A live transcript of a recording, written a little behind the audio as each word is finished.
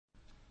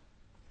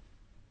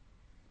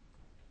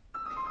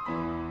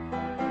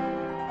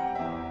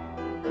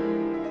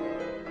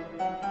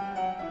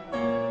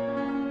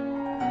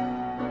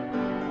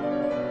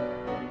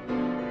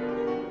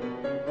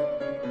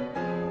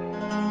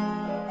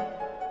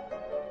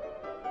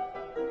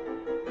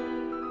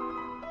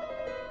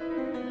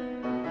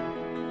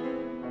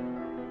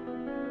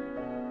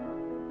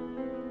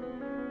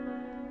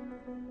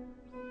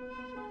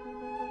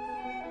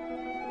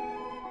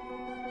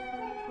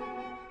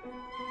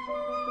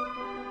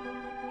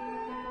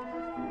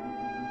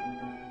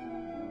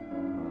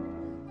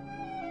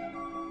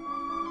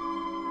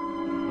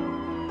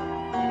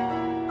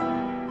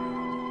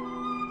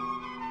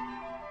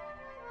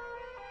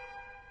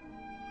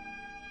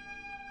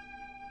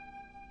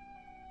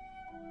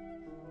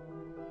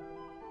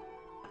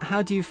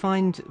how do you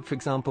find, for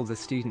example, the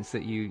students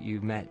that you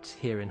met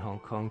here in Hong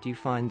Kong? Do you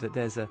find that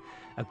there's a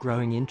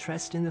growing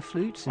interest in the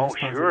flute? Oh,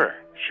 sure,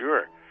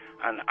 sure.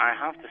 And I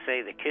have to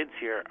say the kids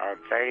here are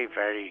very,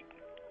 very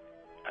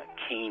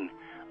keen,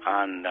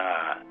 and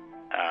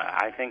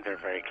I think they're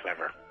very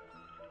clever.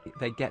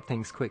 They get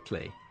things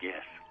quickly.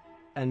 Yes.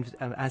 And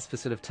as for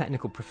sort of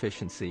technical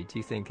proficiency, do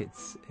you think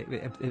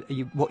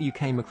what you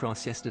came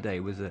across yesterday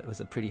was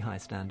a pretty high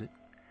standard?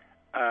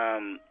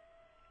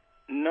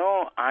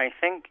 No, I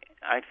think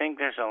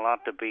there's a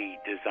lot to be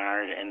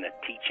desired in the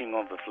teaching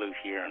of the flute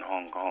here in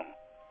Hong Kong.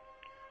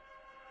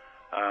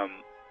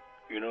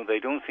 They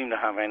don't seem to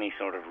have any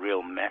sort of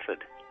real method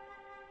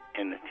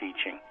in the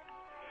teaching.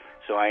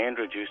 So I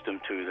introduced them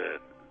to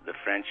the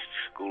French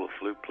School of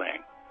Flute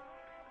Playing,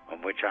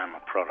 of which I'm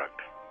a product.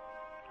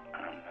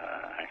 And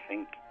I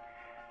think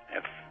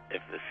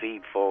if the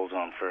seed falls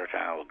on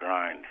fertile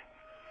ground,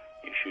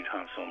 you should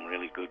have some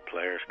really good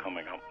players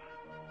coming up.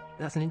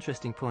 That's an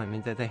interesting point. I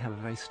mean, they have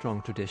a very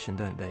strong tradition,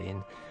 don't they,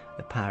 in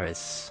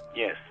Paris?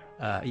 Yes.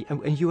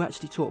 And you were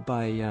actually taught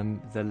by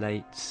the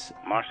late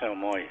Marcel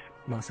Moyes.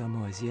 Marcel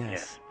Moyes,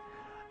 yes.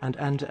 And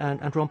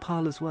Ron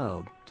Paul as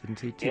well, didn't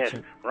he teach?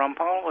 Yes, Ron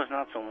Paul was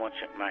not so much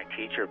my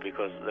teacher,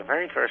 because the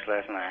very first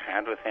lesson I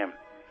had with him,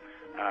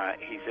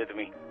 he said to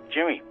me,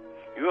 "Jimmy,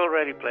 you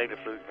already play the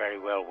flute very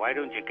well. Why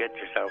don't you get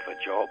yourself a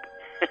job?"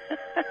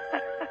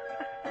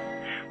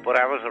 But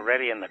I was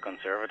already in the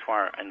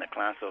conservatoire in the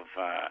class of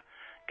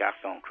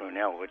Gaston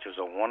Crunel, which was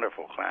a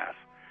wonderful class.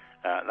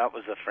 That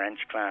was the French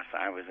class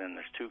I was in.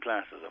 There's two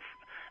classes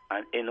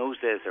and in those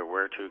days there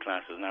were two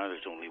classes. Now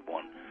there's only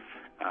one.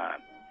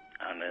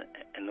 And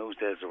in those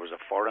days there was a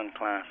foreign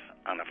class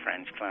and a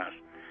French class,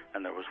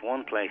 and there was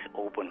one place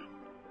open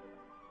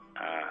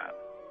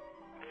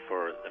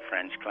for the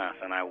French class,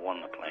 and I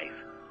won the place.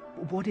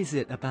 What is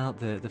it about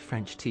the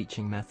French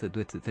teaching method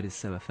that is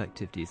so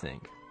effective, do you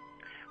think?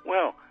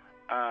 Well,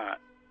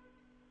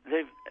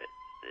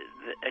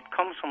 it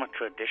comes from a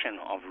tradition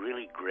of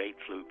really great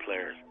flute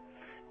players,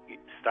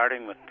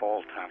 starting with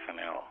Paul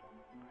Taffanel.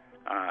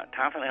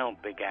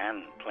 Taffanel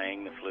began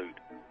playing the flute,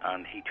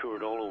 and he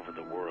toured all over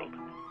the world,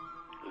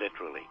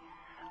 literally.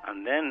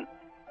 And then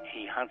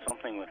he had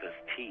something with his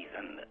teeth,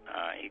 and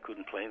he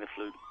couldn't play the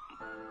flute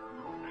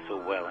so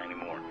well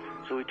anymore.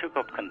 So he took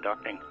up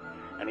conducting,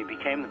 and he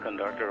became the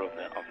conductor of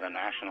the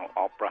National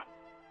Opera,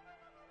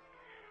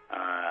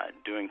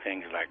 doing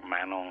things like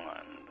Manon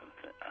and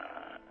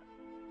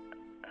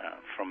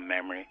from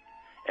memory.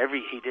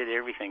 He did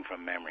everything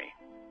from memory,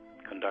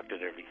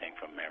 conducted everything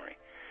from memory.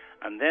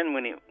 And then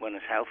when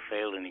his health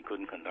failed and he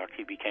couldn't conduct,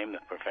 he became the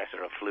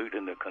professor of flute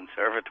in the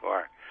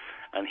conservatoire,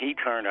 and he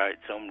turned out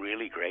some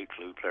really great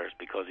flute players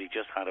because he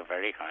just had a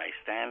very high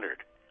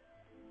standard.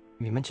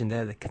 You mentioned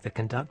there the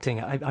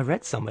conducting. I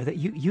read somewhere that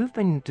you've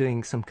been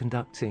doing some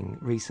conducting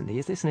recently.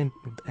 Is this an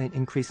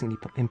increasingly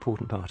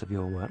important part of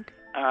your work?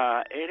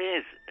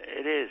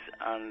 It is,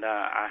 and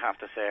I have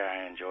to say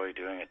I enjoy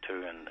doing it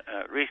too. And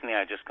recently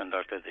I just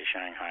conducted the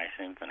Shanghai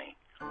Symphony,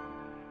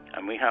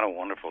 and we had a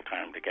wonderful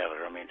time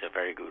together. I mean, it's a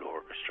very good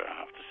orchestra, I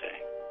have to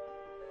say.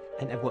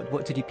 And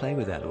what did you play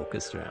with that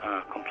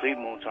orchestra? Complete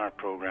Mozart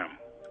program.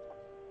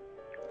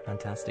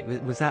 Fantastic.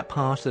 Was that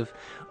part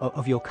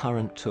of your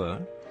current tour?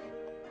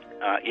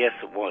 Yes,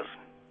 it was.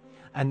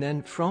 And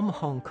then from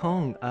Hong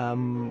Kong,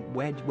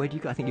 where do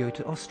you go? I think you go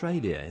to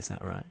Australia, is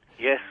that right?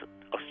 Yes,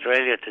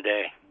 Australia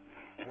today.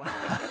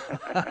 Wow.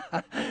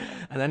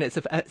 And then it's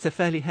a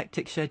fairly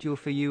hectic schedule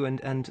for you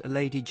and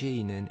Lady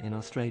Jean in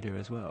Australia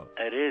as well.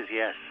 It is,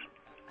 yes.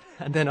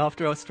 And then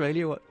after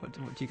Australia, what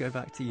do you go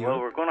back to Europe?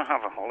 Well, we're going to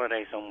have a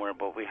holiday somewhere,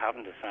 but we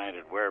haven't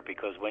decided where,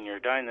 because when you're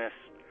down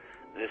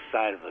this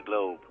side of the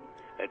globe,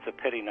 it's a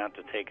pity not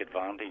to take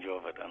advantage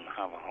of it and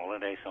have a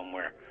holiday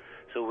somewhere.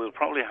 So we'll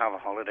probably have a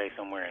holiday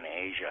somewhere in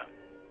Asia.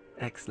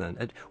 Excellent.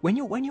 And when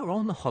you're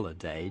on the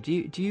holiday, do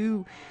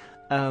you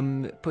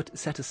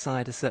set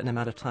aside a certain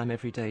amount of time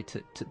every day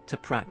to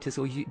practice,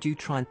 or do you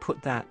try and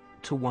put that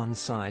to one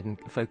side and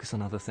focus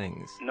on other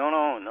things? No.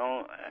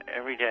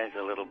 Every day is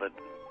a little bit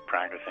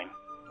practicing.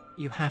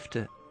 You have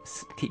to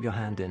keep your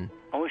hand in.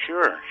 Oh,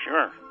 sure.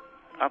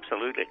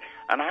 Absolutely.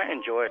 And I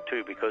enjoy it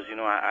too, because,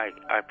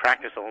 I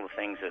practice all the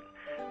things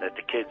that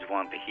the kids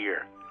want to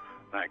hear,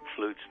 like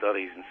flute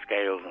studies and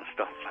scales and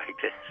stuff like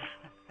this.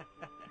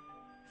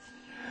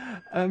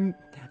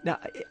 Now,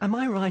 am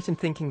I right in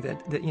thinking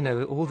that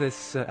all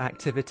this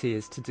activity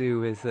is to do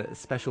with a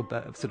special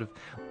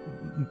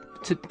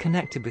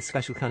connected with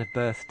special kind of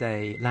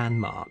birthday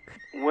landmark?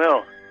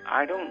 Well,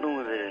 I don't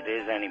know that it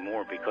is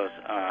anymore, because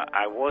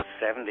I was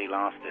 70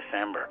 last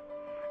December,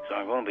 so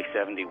I'm going to be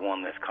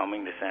 71 this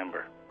coming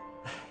December.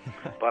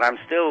 But I'm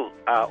still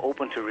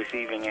open to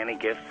receiving any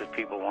gifts that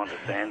people want to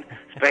send,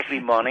 especially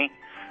money.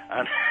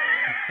 And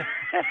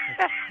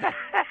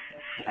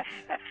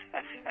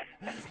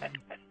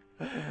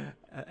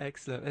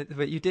excellent.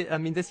 But you did. I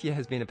mean, this year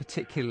has been a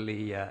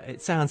particularly.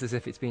 It sounds as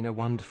if it's been a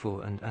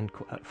wonderful and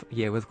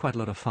year with quite a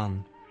lot of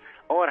fun.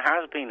 Oh, it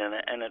has been,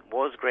 and it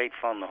was great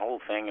fun. The whole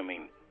thing. I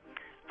mean,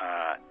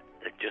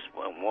 it just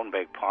one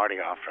big party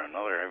after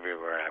another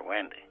everywhere I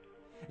went.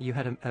 You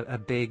had a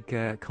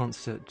big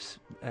concert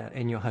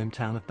in your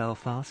hometown of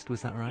Belfast,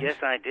 was that right? Yes,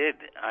 I did.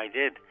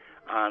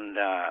 And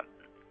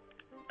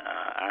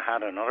I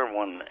had another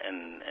one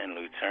in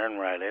Lucerne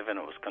where I live, and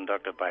it was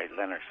conducted by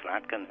Leonard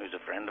Slatkin, who's a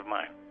friend of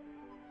mine.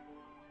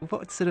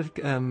 What sort of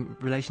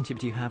relationship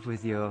do you have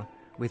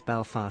with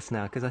Belfast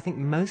now? Because I think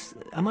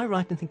am I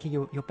right in thinking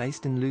you're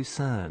based in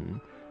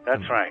Lucerne?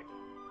 That's right.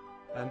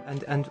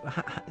 And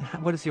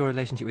what is your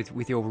relationship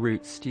with your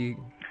roots?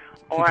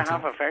 I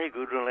have a very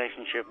good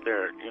relationship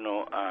there.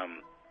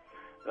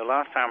 The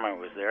last time I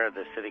was there,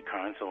 the city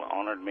council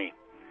honoured me,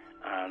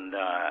 and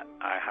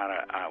I had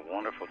a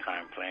wonderful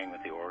time playing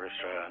with the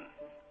orchestra.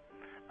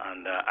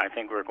 And I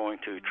think we're going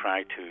to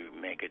try to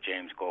make a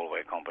James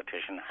Galway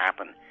competition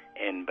happen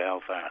in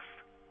Belfast.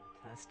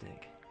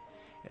 Fantastic.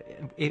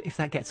 If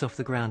that gets off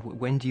the ground,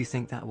 when do you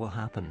think that will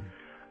happen?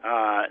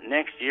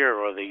 Next year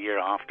or the year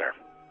after.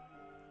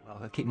 Well,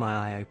 I'll keep my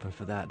eye open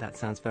for that. That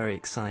sounds very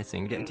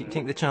exciting. Do you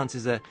think the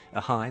chances are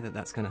high that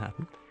that's going to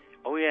happen?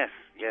 Oh, yes,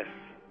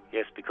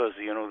 because,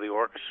 the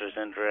orchestra's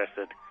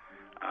interested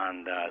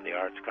and the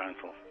Arts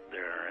Council,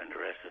 they're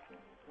interested.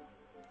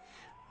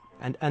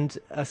 And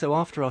so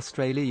after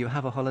Australia, you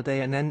have a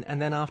holiday, and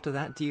then after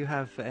that, do you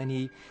have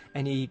any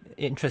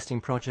interesting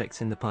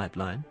projects in the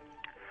pipeline?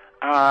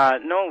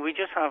 No, we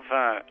just have...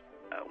 the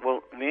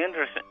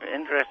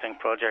interesting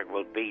project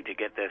will be to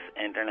get this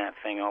internet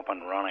thing up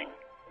and running.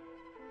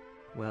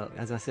 Well,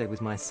 as I said, with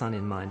my son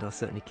in mind, I'll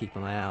certainly keep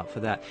an eye out for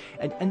that.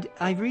 And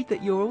I read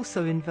that you're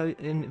also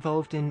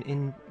involved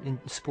in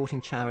supporting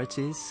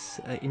charities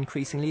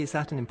increasingly. Is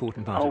that an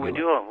important part of your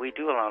work? We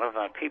do a lot of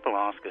that. People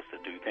ask us to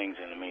do things,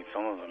 and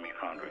some of them you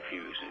can't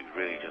refuse.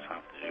 You really just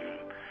have to do them.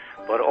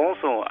 But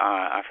also,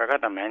 I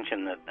forgot to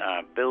mention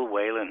that Bill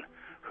Whalen,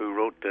 who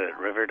wrote the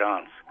River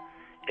Dance,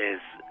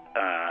 is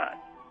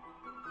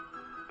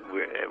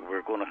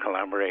we're going to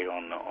collaborate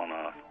on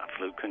a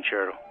flute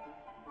concerto.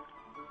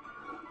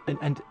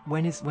 And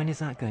when is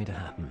that going to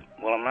happen?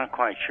 Well, I'm not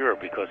quite sure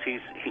because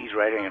he's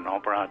writing an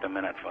opera at the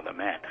minute for the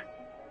Met.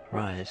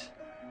 Right.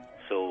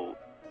 So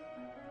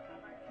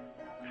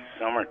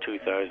summer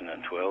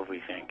 2012,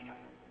 we think.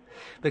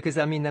 Because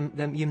there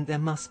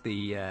must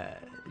be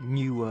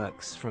new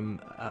works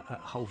from a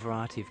whole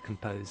variety of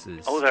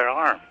composers. Oh, there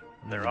are.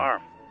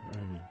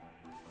 Mm.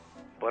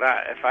 But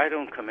if I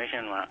don't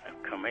commission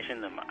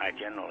them, I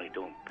generally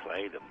don't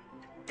play them.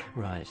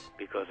 Right.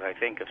 Because I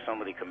think if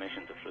somebody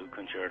commissions a flute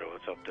concerto,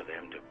 it's up to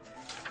them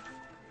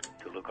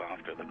to look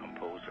after the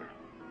composer.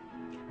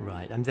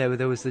 Right. And there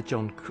was the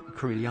John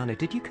Corigliano.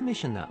 Did you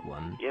commission that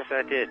one? Yes,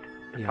 I did.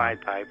 The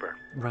Pied Piper.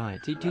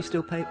 Right. Do you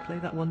still play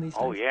that one these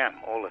days? Oh, yeah,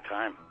 all the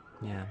time.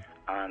 Yeah.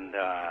 And,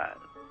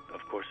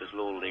 of course, there's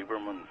Lowell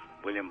Lieberman,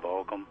 William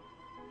Balcom.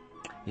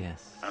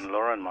 Yes. And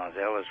Lauren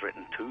Moselle has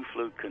written 2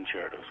 flute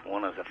concertos.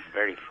 One is a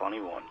very funny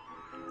one,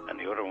 and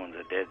the other one's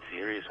a dead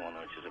serious one,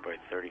 which is about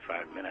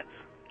 35 minutes.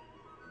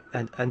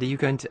 And are you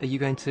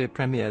going to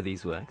premiere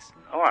these works?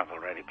 Oh, I've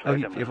already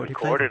played them. I've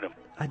recorded them.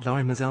 And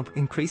Lauren Moselle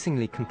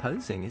increasingly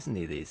composing, isn't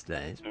he, these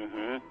days?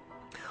 Mm-hmm.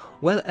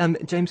 Well, Sir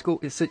James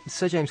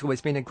Galway,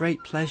 it's been a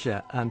great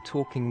pleasure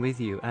talking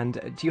with you.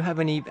 And do you have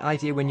any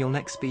idea when you'll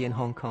next be in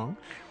Hong Kong?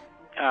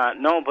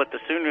 No, but the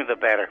sooner the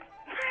better.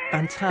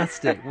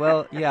 Fantastic.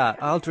 Well, yeah,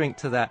 I'll drink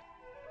to that.